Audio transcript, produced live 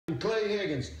Clay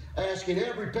Higgins, asking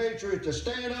every patriot to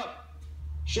stand up,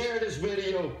 share this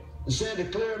video, and send a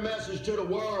clear message to the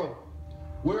world.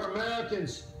 We're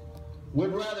Americans.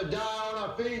 We'd rather die on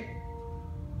our feet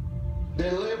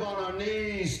than live on our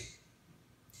knees.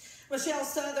 Michelle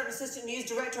Southern, Assistant News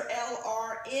Director,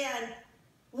 LRN.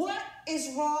 What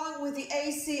is wrong with the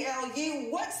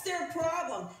ACLU? What's their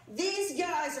problem? These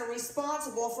guys are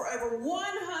responsible for over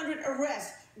 100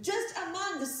 arrests, just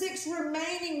among the 6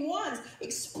 remaining ones.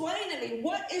 Explain to me,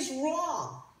 what is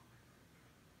wrong?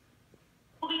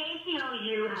 Well, the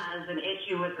ACLU has an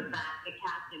issue with the fact that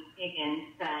Captain Higgins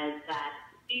says that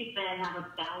these men have a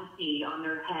bounty on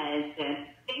their heads, and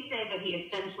they say that he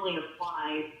essentially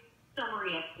applies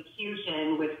summary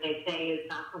execution, which they say is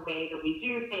not the way that we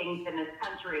do things in this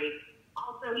country.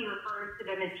 Also, he refers to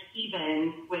them as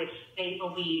heathens, which they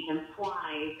believe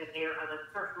implies that they are of a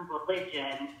certain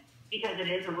religion, because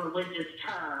it is a religious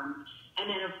term.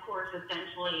 And then, of course,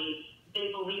 essentially,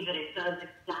 they believe that it does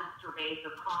exacerbate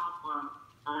the problem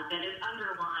that is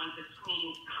underlying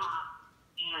between cops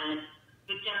and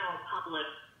the general public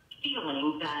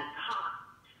feeling that cops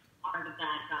are the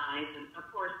bad guys, and of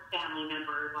course family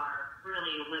members are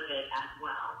really livid as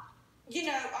well. You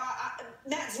know,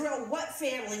 Matt Drill, what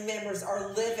family members are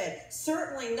livid?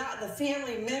 Certainly not the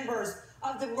family members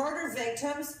of the murder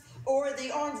victims or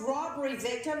the armed robbery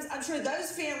victims. I'm sure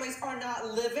those families are not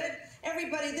livid.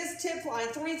 Everybody, this tip line,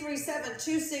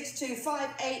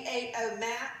 337-262-5880,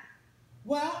 Matt.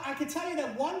 Well, I can tell you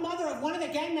that one mother of one of the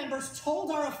gang members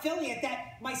told our affiliate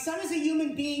that my son is a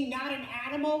human being, not an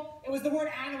animal. It was the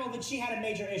word animal that she had a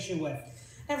major issue with.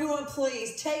 Everyone,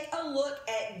 please take a look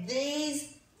at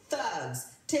these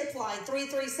thugs. Tip line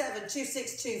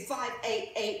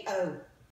 337-262-5880.